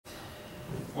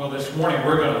Well, this morning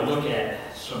we're going to look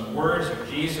at some words of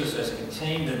Jesus as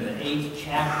contained in the 8th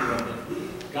chapter of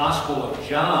the Gospel of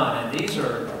John. And these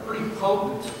are pretty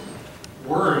potent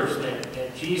words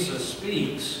that Jesus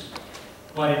speaks.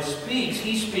 But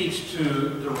he speaks to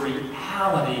the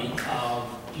reality of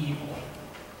evil.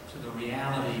 To the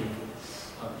reality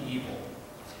of evil.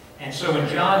 And so in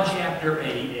John chapter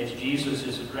 8, as Jesus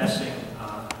is addressing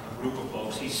a group of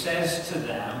folks, he says to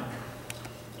them,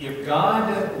 "If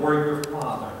God were your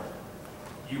Father,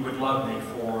 you would love me,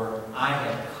 for I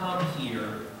have come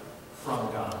here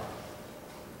from God.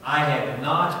 I have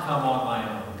not come on my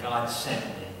own. God sent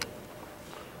me.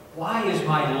 Why is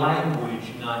my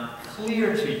language not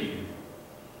clear to you?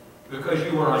 Because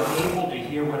you are unable to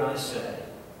hear what I say.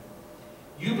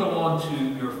 You belong to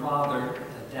your father,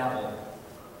 the devil,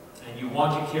 and you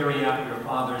want to carry out your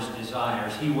father's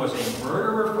desires. He was a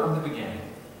murderer from the beginning,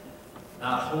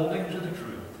 not holding to the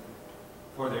truth,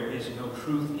 for there is no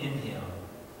truth in him.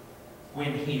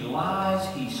 When he lies,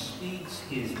 he speaks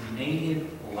his native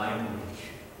language,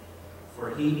 for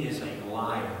he is a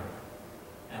liar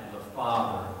and the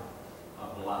father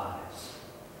of lies."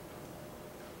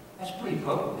 That's pretty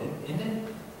potent, isn't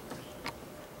it?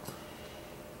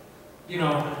 You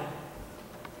know,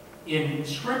 in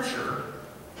Scripture,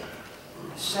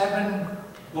 7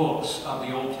 books of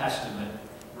the Old Testament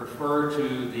refer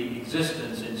to the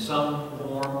existence in some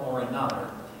form or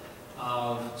another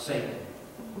of Satan.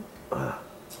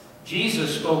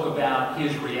 Jesus spoke about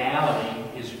his reality,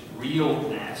 his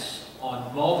realness,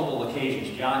 on multiple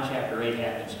occasions. John chapter 8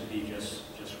 happens to be just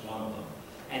one of them.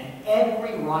 And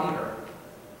every writer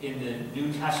in the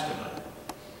New Testament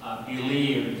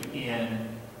believed in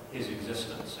his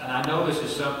existence. And I know this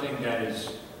is something that is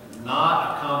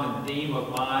not a common theme of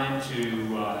mine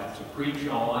to preach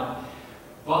on,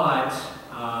 but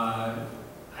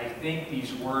I think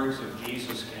these words of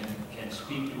Jesus can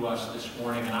speak to us this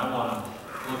morning, and I want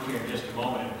to look here in just a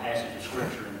moment at a passage of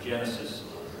Scripture in Genesis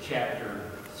chapter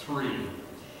 3.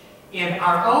 In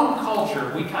our own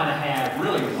culture, we kind of have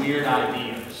really weird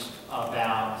ideas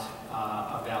about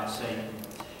Satan.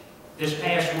 This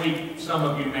past week, some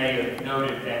of you may have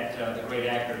noted that the great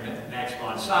actor Max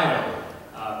von Sydow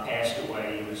passed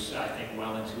away. He was, I think,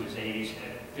 well into his 80s,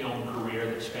 had a film career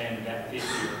that spanned about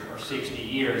 50 or 60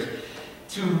 years.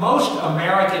 To most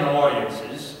American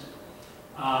audiences,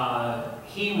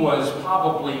 he was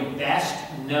probably best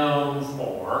known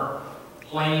for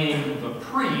playing the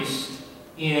priest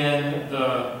in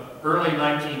the early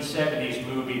 1970s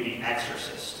movie The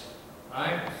Exorcist,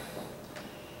 right?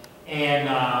 And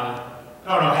I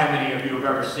don't know how many of you have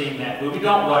ever seen that movie.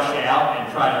 Don't rush out and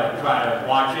try to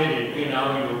watch it. You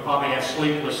know, you'll probably have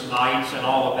sleepless nights and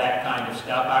all of that kind of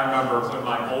stuff. I remember when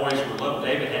my boys were little.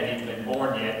 David hadn't even been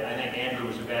born yet. I think Andrew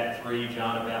was about 3,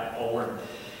 John about 4. And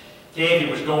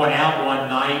Candy was going out one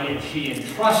night, and she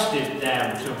entrusted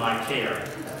them to my care.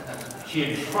 She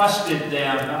entrusted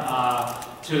them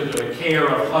to the care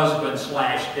of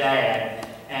husband/dad.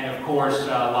 And of course,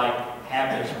 like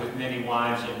happens with many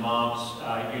wives and moms,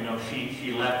 you know,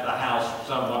 she left the house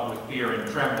somewhat with fear and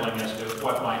trembling as to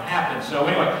what might happen. So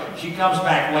anyway, she comes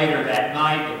back later that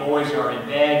night. The boys are in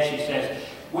bed. She says,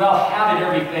 "Well, how did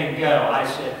everything go?" I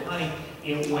said, "Honey,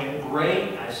 it went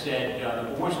great." I said,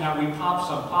 "The boys and I, we popped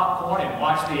some popcorn and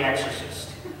watched The Exorcist."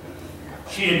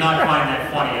 She did not find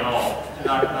that funny at all.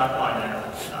 Not find that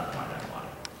funny.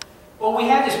 Well, we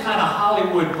have this kind of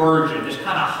Hollywood version, this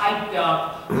kind of hyped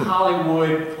up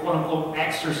Hollywood, quote-unquote,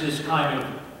 exorcist kind of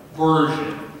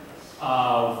version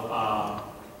of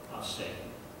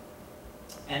Satan.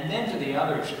 And then to the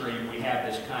other extreme, we have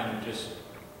this kind of just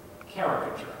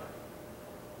caricature.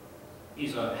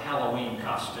 He's a Halloween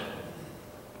costume,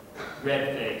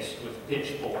 red-faced with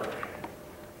pitchfork,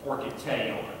 forked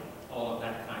tail, and all of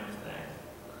that kind of thing.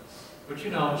 But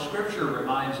you know, Scripture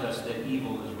reminds us that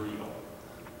evil is real.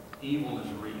 Evil is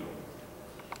real.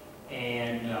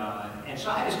 And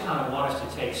so I just kind of want us to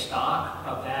take stock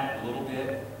of that a little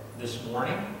bit this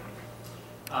morning.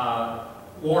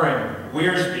 Warren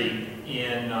Wiersbe,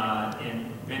 in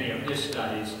many of his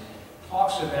studies,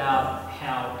 talks about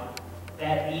how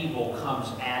that evil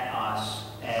comes at us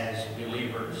as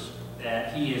believers,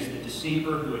 that he is the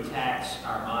deceiver who attacks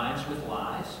our minds with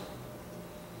lies.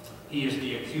 He is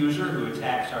the accuser who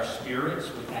attacks our spirits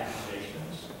with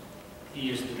accusations. He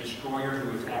is the destroyer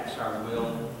who attacks our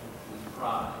will with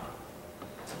pride.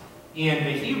 In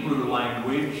the Hebrew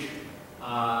language,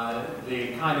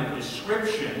 the kind of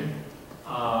description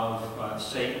of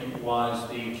Satan was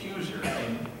the accuser.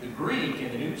 In the Greek,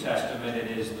 in the New Testament,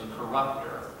 it is the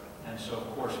corrupter. And so,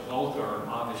 of course, both are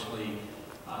obviously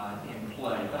in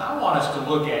play. But I want us to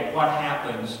look at what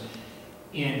happens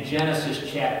in Genesis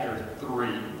chapter 3,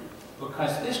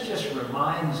 because this just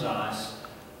reminds us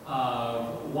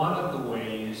of one of the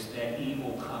ways that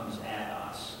evil comes at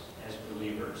us as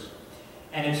believers.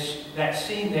 And it's that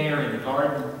scene there in the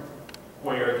garden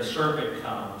where the serpent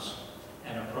comes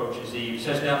and approaches Eve. It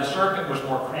says, "Now the serpent was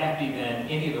more crafty than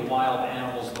any of the wild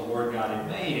animals the Lord God had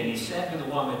made. And he said to the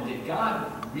woman, 'Did God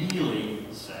really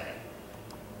say,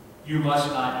 you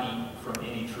must not eat from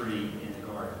any tree in the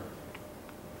garden?'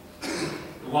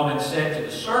 The woman said to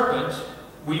the serpent,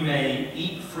 'We may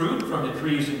eat fruit from the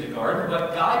trees in the garden,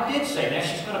 but God did say.'" Now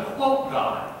she's going to quote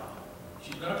God.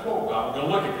 She's going to quote God. We're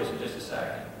going to look at this in just a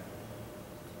second.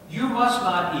 "You must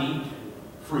not eat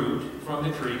fruit from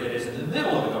the tree that is in the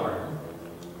middle of the garden,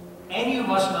 and you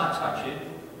must not touch it,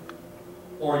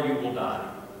 or you will die."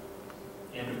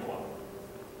 End of quote.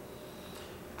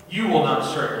 "You will not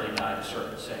certainly die," the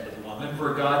serpent said to the woman,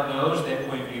 "for God knows that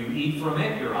when you eat from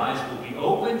it, your eyes will be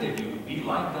opened, and you will be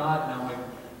like God, knowing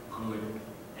good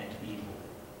and evil."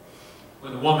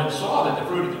 When the woman saw that the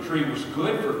fruit of the tree was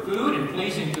good for food and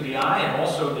pleasing to the eye, and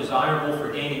also desirable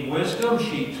for gaining wisdom,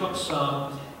 she took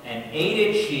some and ate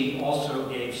it. She also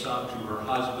gave some to her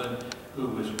husband who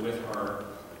was with her,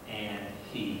 and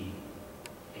he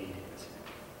ate it.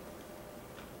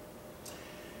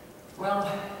 Well,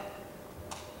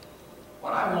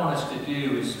 what I want us to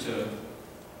do is to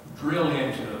drill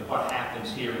into what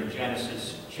happens here in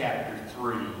Genesis chapter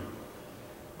 3,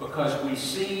 because we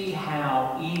see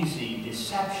how easy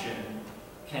deception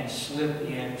can slip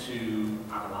into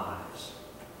our lives.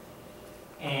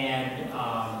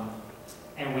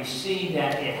 And we see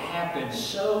that it happens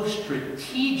so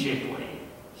strategically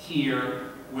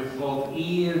here with both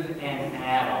Eve and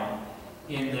Adam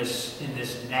in this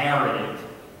narrative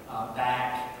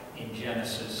back in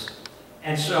Genesis.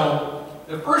 And so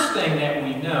the first thing that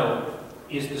we know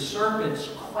is the serpent's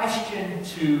question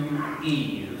to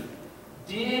Eve: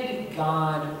 did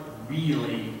God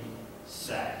really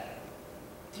say?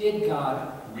 Did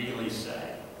God really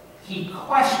say? He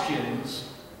questions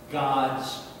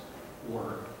God's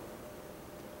word.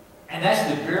 And that's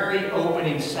the very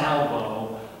opening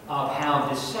salvo of how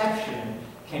deception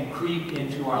can creep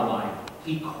into our life.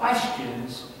 He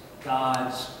questions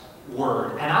God's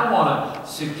word. And I want to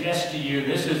suggest to you,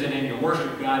 this isn't in your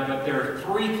worship guide, but there are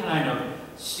three kind of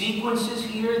sequences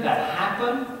here that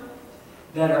happen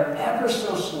that are ever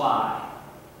so sly,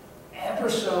 ever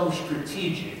so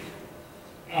strategic,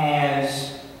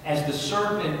 as the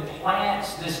serpent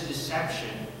plants this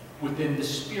deception within the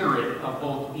spirit of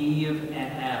both Eve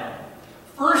and Adam.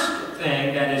 First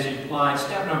thing that is implied,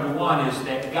 step number one, is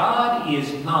that God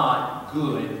is not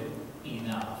good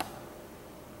enough.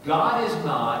 God is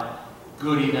not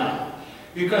good enough.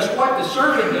 Because what the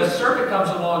serpent does, the serpent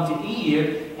comes along to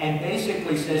Eve and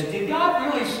basically says, "Did God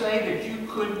really say that you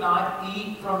could not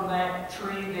eat from that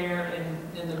tree there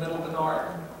in the middle of the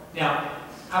garden?" Now,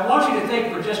 I want you to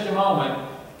think for just a moment,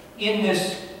 in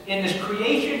this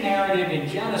creation narrative in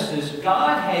Genesis,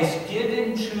 God has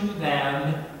given to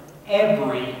them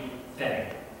everything.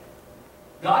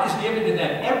 God has given to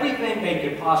them everything they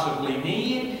could possibly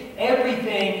need,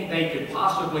 everything they could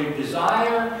possibly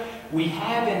desire. We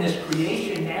have in this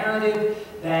creation narrative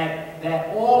that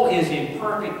all is in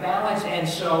perfect balance, and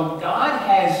so God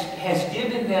has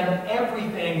given them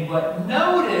everything. But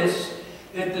notice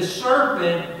that the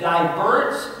serpent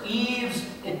diverts Eve's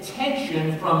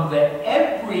attention from the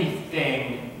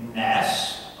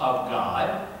everythingness of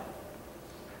God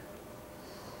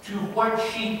to what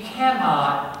she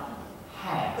cannot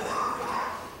have.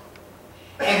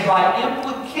 And by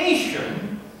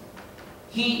implication,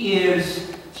 he is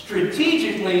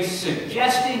strategically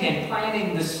suggesting and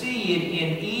planting the seed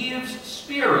in Eve's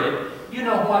spirit. You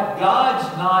know what? God's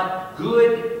not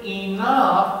good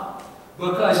enough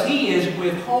because he is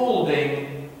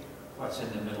withholding what's in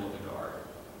the middle of the garden.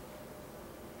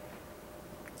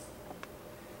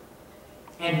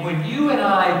 And when you and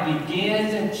I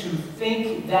begin to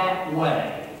think that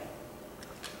way,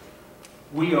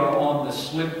 we are on the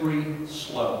slippery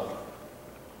slope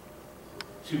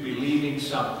to believing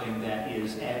something that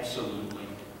is absolutely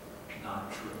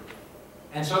not true.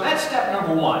 And so that's step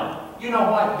number one. You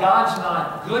know what? God's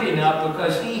not good enough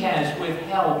because he has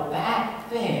withheld that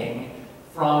thing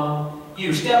from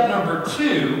you. Step number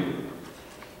two,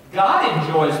 God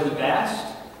enjoys the best.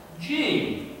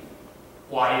 Gee,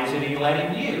 why isn't he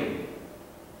letting you?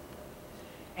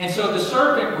 And so the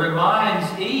serpent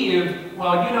reminds Eve,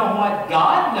 well, you know what?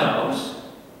 God knows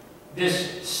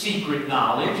this secret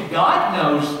knowledge. God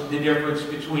knows the difference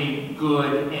between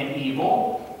good and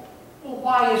evil. Well,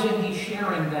 why isn't he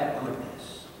sharing that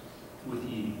goodness with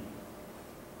you?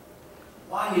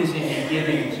 Why isn't he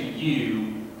giving to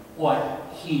you what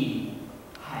he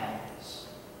has.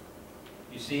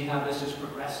 You see how this is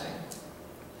progressing?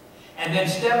 And then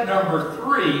step number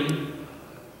 3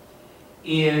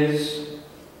 is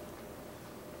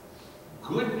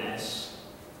goodness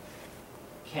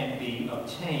can be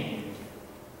obtained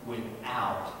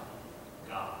without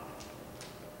God.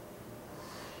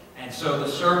 And so the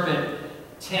serpent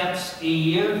tempts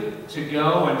Eve to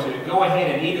go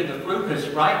ahead and eat of the fruit because,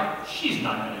 right, she's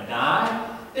not going to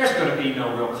die. There's going to be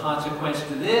no real consequence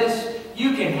to this.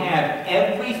 You can have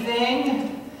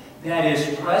everything that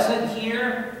is present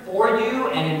here for you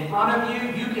and in front of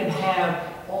you. You can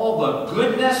have all the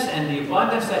goodness and the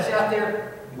abundance that's out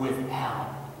there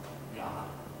without God.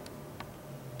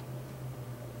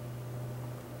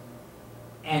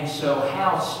 And so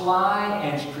how sly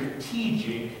and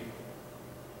strategic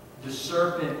the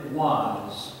serpent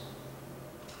was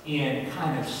in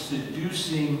kind of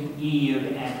seducing Eve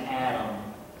and Adam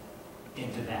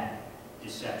into that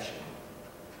deception.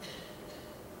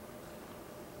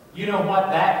 You know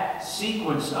what? That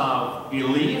sequence of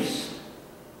beliefs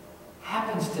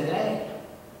happens today.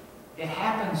 It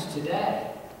happens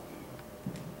today.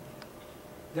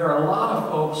 There are a lot of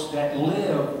folks that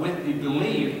live with the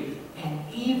belief, and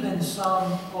even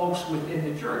some folks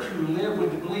within the church who live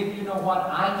with the belief, you know what,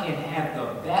 I can have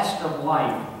the best of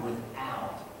life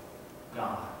without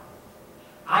God.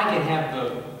 I can have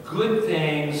the good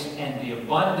things and the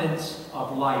abundance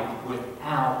of life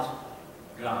without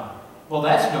God. Well,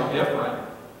 that's no different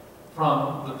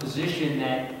from the position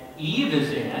that Eve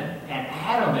is in and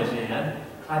Adam is in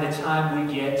by the time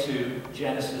we get to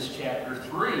Genesis chapter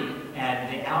 3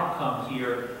 and the outcome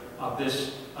here of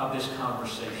this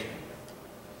conversation.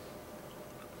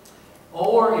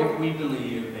 Or if we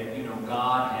believe that, you know,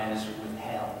 God has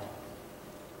withheld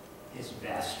his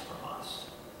best from us.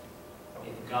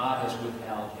 If God has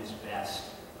withheld his best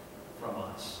from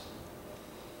us.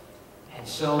 And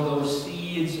so those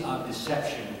seeds of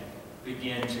deception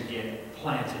begin to get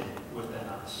planted within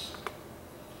us.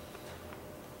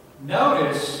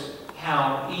 Notice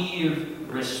how Eve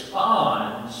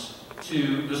responds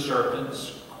to the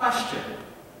serpent's question.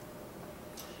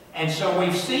 And so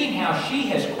we've seen how she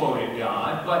has quoted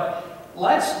God, but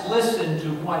let's listen to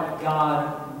what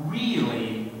God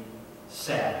really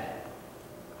said.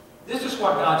 This is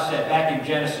what God said back in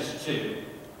Genesis 2.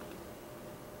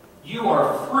 You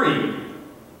are free.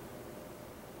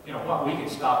 You know what? We can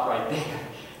stop right there.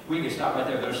 We can stop right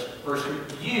there. There's verse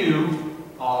 3. You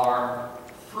are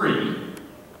free.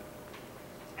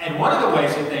 And one of the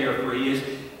ways that they are free is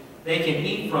they can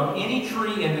eat from any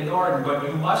tree in the garden, but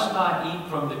you must not eat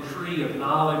from the tree of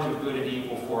knowledge of good and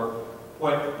evil, for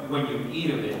when you eat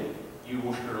of it, you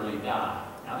will surely die.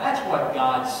 Now that's what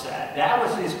God said. That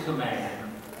was his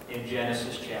command in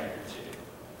Genesis chapter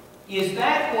 2. Is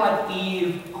that what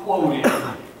Eve quoted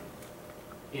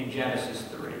in Genesis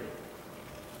 3?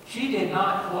 She did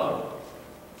not quote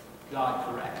God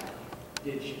correctly,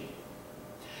 did she?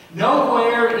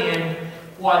 Nowhere in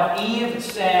what Eve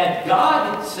said,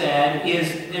 God said,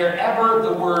 is there ever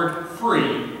the word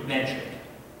free mentioned.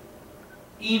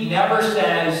 Eve never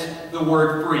says the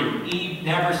word free. Eve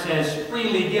never says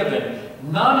freely given.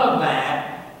 None of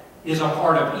that is a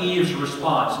part of Eve's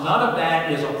response. None of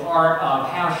that is a part of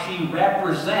how she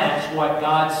represents what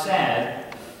God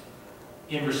said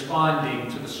in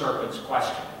responding to the serpent's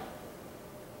question.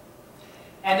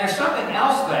 And there's something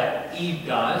else that Eve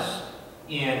does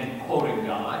in quoting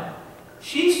God.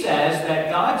 She says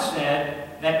that God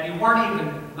said that you weren't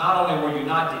even, not only were you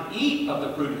not to eat of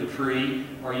the fruit of the tree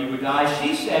or you would die,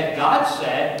 she said, God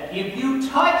said, if you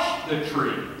touch the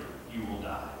tree, you will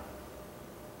die.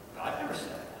 God never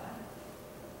said that.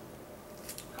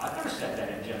 God never said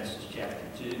that in Genesis chapter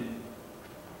 2.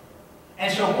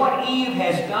 And so what Eve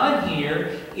has done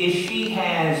here is she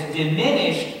has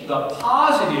diminished the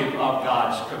positive of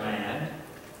God's command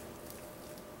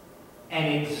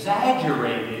and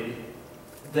exaggerated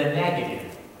the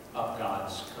negative of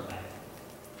God's command.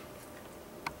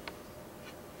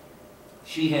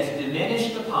 She has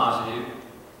diminished the positive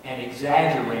and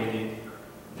exaggerated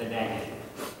the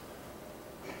negative.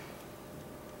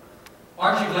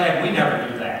 Aren't you glad we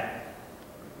never do that?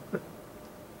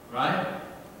 Right?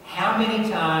 How many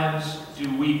times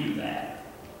do we do that?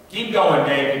 Keep going,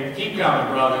 David. Keep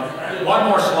coming, brother. One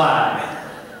more slide.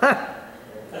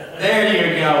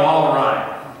 There you go. All right.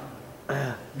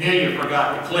 Amelia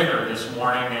forgot the clicker this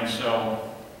morning, and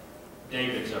so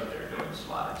David's up there doing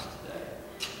slides today.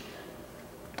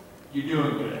 You're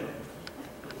doing good.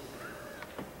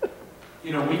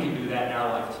 You know, we can do that in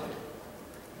our life too.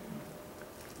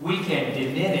 We can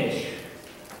diminish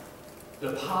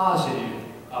the positive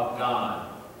of God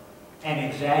and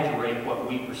exaggerate what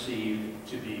we perceive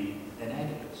to be the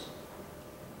negatives.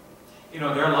 You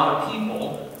know, there are a lot of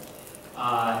people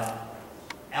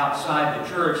outside the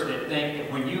church that think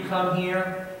that when you come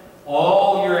here,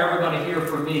 all you're ever going to hear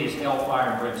from me is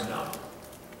hellfire and brimstone.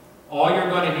 All you're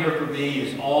going to hear from me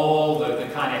is all the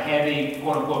kind of heavy,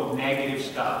 quote-unquote, negative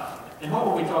stuff. And what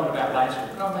were we talking about last week?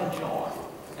 We were talking about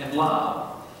joy and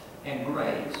love and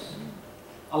grace.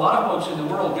 A lot of folks in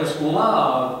the world just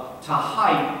love to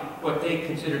hype what they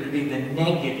consider to be the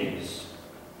negatives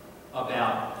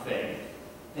about faith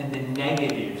and the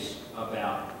negatives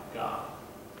about God,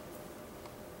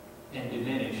 and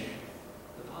diminish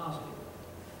the positive.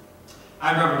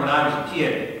 I remember when I was a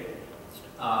kid,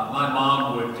 my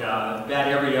mom would, about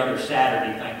every other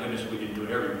Saturday, thank goodness we didn't do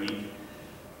it every week,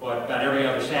 but about every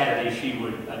other Saturday she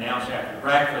would announce after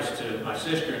breakfast to my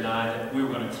sister and I that we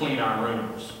were going to clean our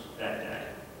rooms that day.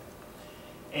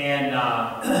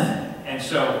 And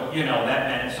so, you know, that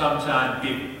meant sometime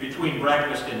between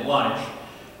breakfast and lunch,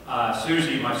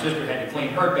 Susie, my sister, had to clean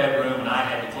her bedroom and I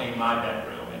had to clean my bedroom.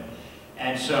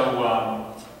 And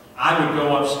so I would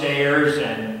go upstairs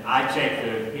and I'd take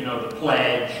the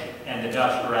pledge and the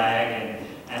dust rag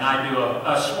and I'd do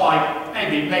a swipe,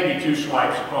 maybe 2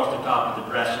 swipes across the top of the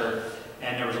dresser,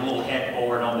 and there was a little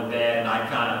headboard on the bed and I'd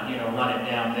kind of, run it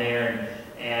down there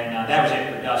and that was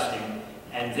it for dusting.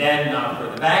 And then for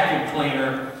the vacuum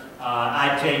cleaner,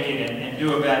 I'd take it and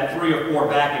do about 3 or 4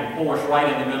 back and forths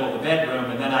right in the middle of the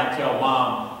bedroom, and then I'd tell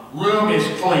Mom, room is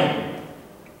clean.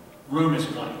 Room is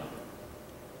clean.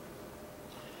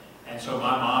 And so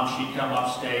my mom, she'd come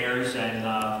upstairs, and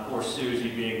of course Susie,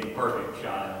 being the perfect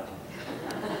child,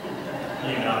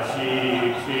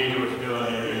 she was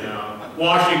doing it,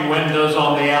 washing windows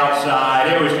on the outside.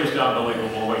 It was just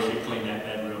unbelievable the way she'd clean that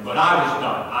bedroom. But I was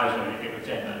done. I was going to give it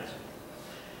 10 minutes.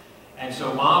 And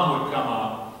so Mom would come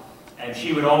up, and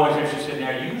she would always, if she's sitting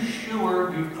there, "Are you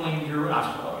sure you've cleaned your room?" I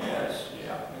said, "Oh, yes,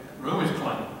 yeah, the room is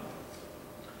clean."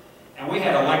 And we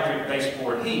had electric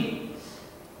baseboard heat.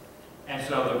 And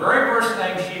so the very first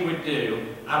thing she would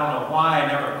do, I don't know why I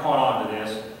never caught on to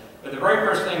this, but the very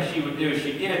first thing she would do,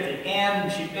 she'd get at the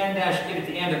end, she'd bend down, she'd get at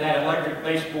the end of that electric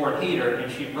baseboard heater, and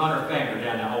she'd run her finger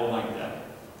down the whole length of it.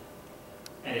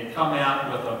 And it'd come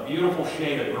out with a beautiful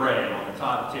shade of gray on the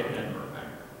top tip end of her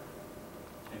finger.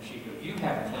 And she'd go, "You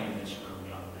haven't cleaned this room,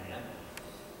 young man."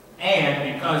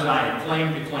 And because I had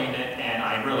claimed to clean it, and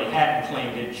I really hadn't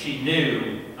cleaned it, she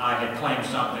knew I had claimed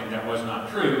something that was not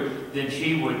true, then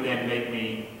she would then make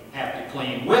me have to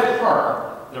clean with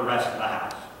her the rest of the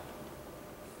house.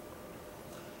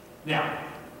 Now,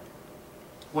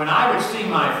 when I would see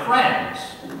my friends,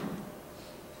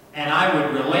 and I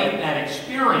would relate that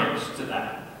experience to them,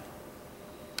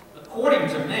 according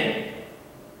to me,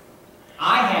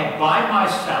 I had by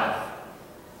myself,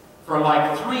 for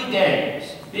like 3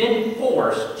 days, been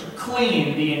forced to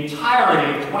clean the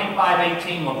entirety of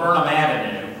 2518 Laburnum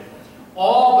Avenue,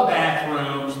 all the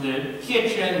bathrooms, the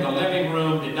kitchen, the living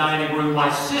room, the dining room, my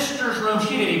sister's room.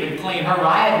 She didn't even clean her room.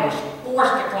 I was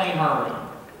forced to clean her room.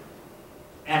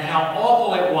 And how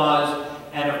awful it was.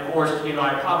 And of course,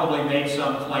 I probably made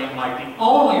some claim like the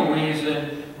only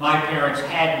reason my parents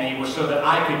had me was so that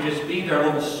I could just be their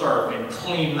little serf and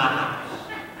clean the house.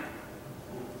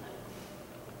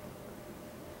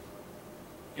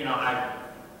 I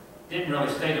didn't really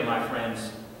say to my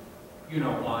friends, "You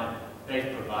know what?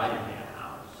 They've provided me a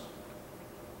house.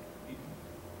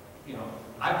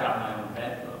 I've got my own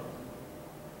bedroom.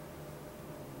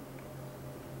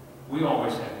 We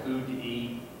always have food to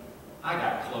eat. I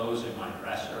got clothes in my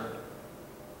dresser."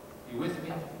 You with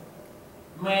me?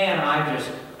 Man, I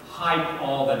just hyped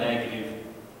all the negative,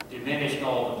 diminished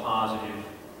all the positive,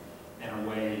 and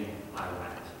away I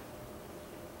went.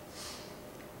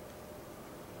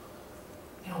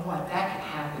 You know what? That can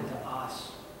happen to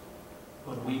us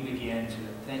when we begin to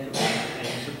think about the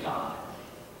things of God.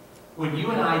 When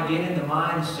you and I get in the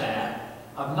mindset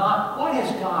of not what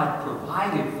has God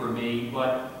provided for me,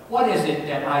 but what is it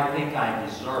that I think I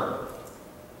deserve?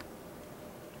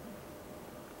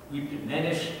 We've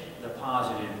diminished the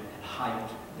positive and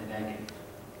hyped the negative.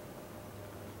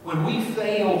 When we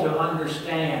fail to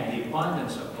understand the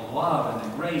abundance of the love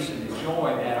and the grace and the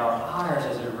joy that are ours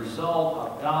as a result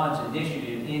of God's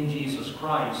initiative in Jesus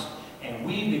Christ, and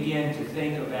we begin to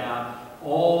think about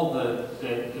all the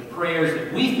prayers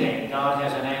that we think God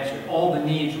hasn't answered, all the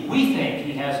needs we think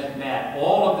He hasn't met,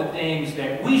 all of the things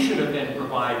that we should have been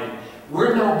provided,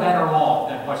 we're no better off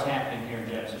than what's happening here in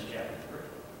Genesis chapter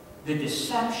 3. The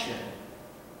deception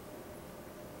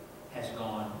has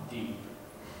gone deep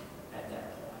at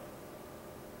that point.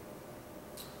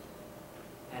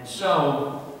 And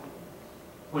so,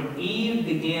 When Eve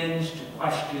begins to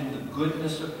question the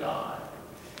goodness of God,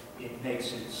 it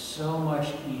makes it so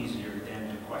much easier then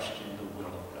to question the will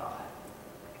of God.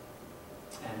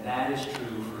 And that is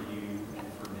true for you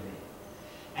and for me.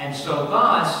 And so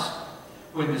thus,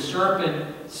 when the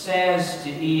serpent says to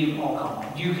Eve, oh, come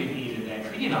on, you can eat of that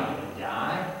tree. You're not going to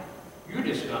die. You're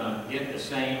just going to get the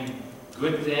same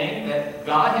good thing that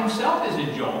God himself is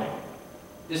enjoying.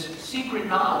 This secret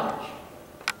knowledge.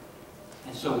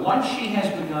 And so once she has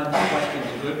begun to question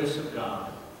the goodness of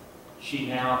God, she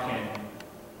now can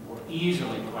more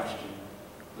easily question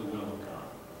the will of God.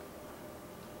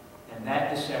 And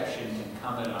that deception can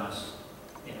come at us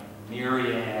in a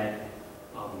myriad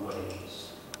of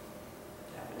ways.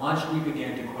 That once we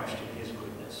begin to question his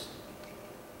goodness,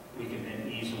 we can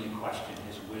then easily question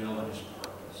his will and his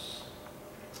purpose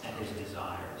and his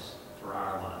desires for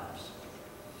our lives.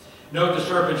 Note the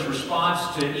serpent's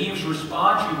response to Eve's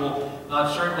response. You will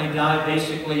not certainly die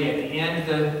basically at the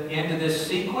end of this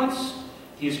sequence.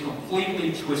 He has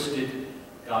completely twisted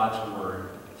God's word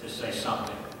to say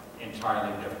something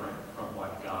entirely different from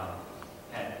what God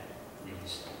had really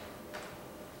said.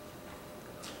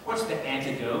 What's the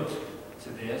antidote to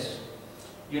this?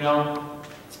 You know,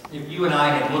 if you and I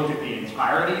had looked at the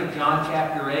entirety of John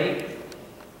chapter 8,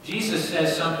 Jesus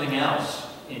says something else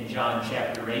in John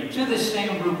chapter 8 to this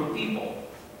same group of people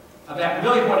about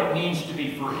really what it means to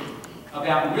be free,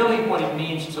 about really what it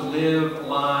means to live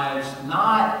lives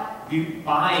not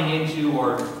buying into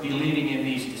or believing in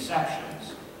these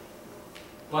deceptions,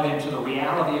 but into the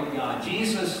reality of God.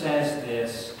 Jesus says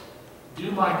this,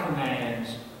 do my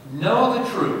commands, know the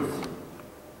truth,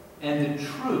 and the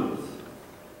truth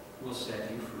will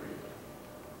set you free.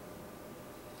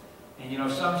 And you know,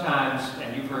 sometimes,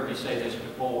 and you've heard me say this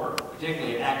before,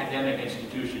 particularly at academic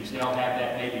institutions, they'll have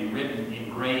that maybe written,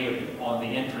 engraved on the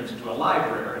entrance to a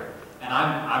library. And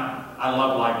I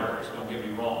love libraries, don't get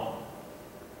me wrong.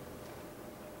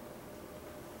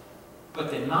 But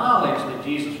the knowledge that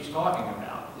Jesus was talking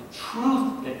about, the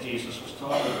truth that Jesus was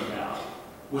talking about,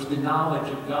 was the knowledge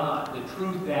of God, the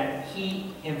truth that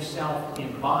he himself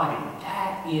embodied.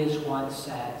 That is what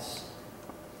sets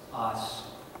us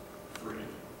free.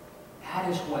 That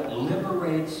is what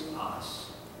liberates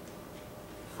us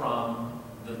from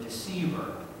the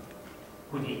deceiver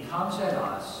when he comes at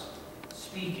us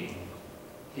speaking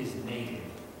his native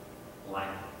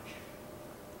language.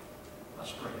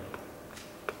 Let's pray.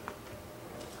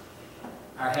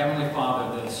 Our Heavenly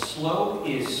Father, the slope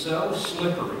is so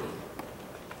slippery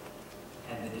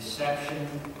and the deception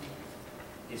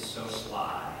is so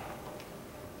sly.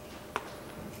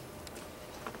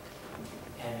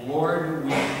 And Lord,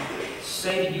 we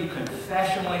say to you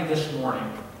confessionally this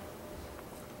morning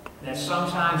that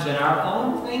sometimes in our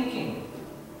own thinking,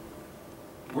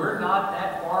 we're not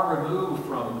that far removed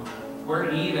from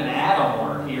where Eve and Adam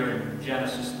were here in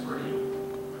Genesis 3.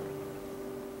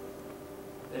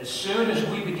 That as soon as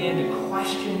we begin to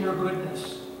question your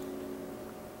goodness,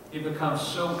 it becomes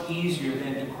so easier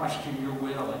then to question your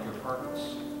will and your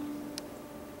purpose.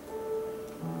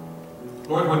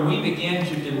 Lord, when we begin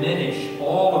to diminish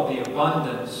all of the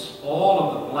abundance, all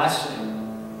of the blessing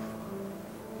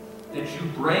that you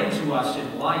bring to us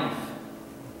in life,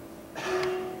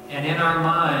 and in our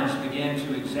minds begin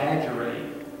to exaggerate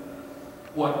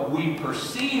what we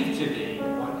perceive to be,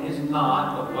 what is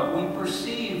not, but what we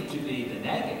perceive to be the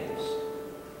negatives,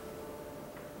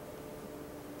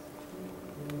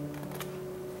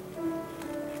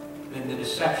 then the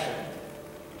deception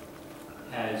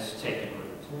has taken root.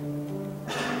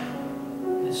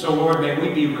 And so, Lord, may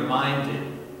we be reminded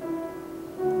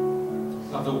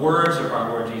of the words of our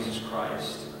Lord Jesus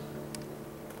Christ.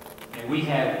 May we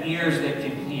have ears that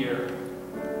can hear,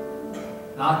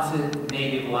 not the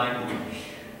native language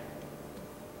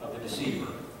of the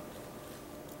deceiver,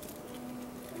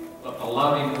 but the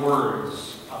loving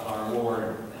words of our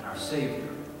Lord and our Savior.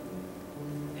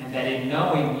 And that in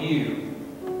knowing you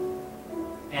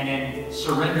and in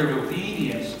surrendered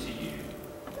obedience to you,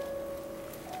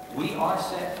 we are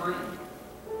set free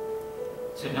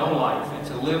to know life and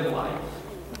to live life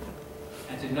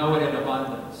and to know it in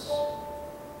abundance.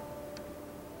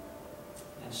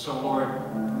 And so, Lord,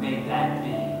 may that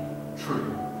be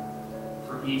true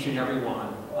for each and every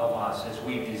one of us as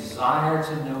we desire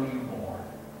to know you more,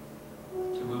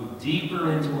 to move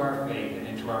deeper into our faith and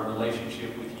into our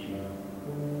relationship with you,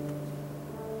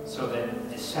 so that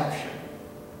deception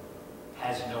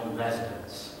has no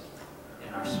residence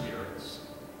in our spirits.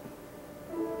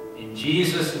 In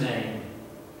Jesus' name,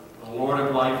 the Lord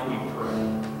of life, we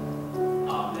pray.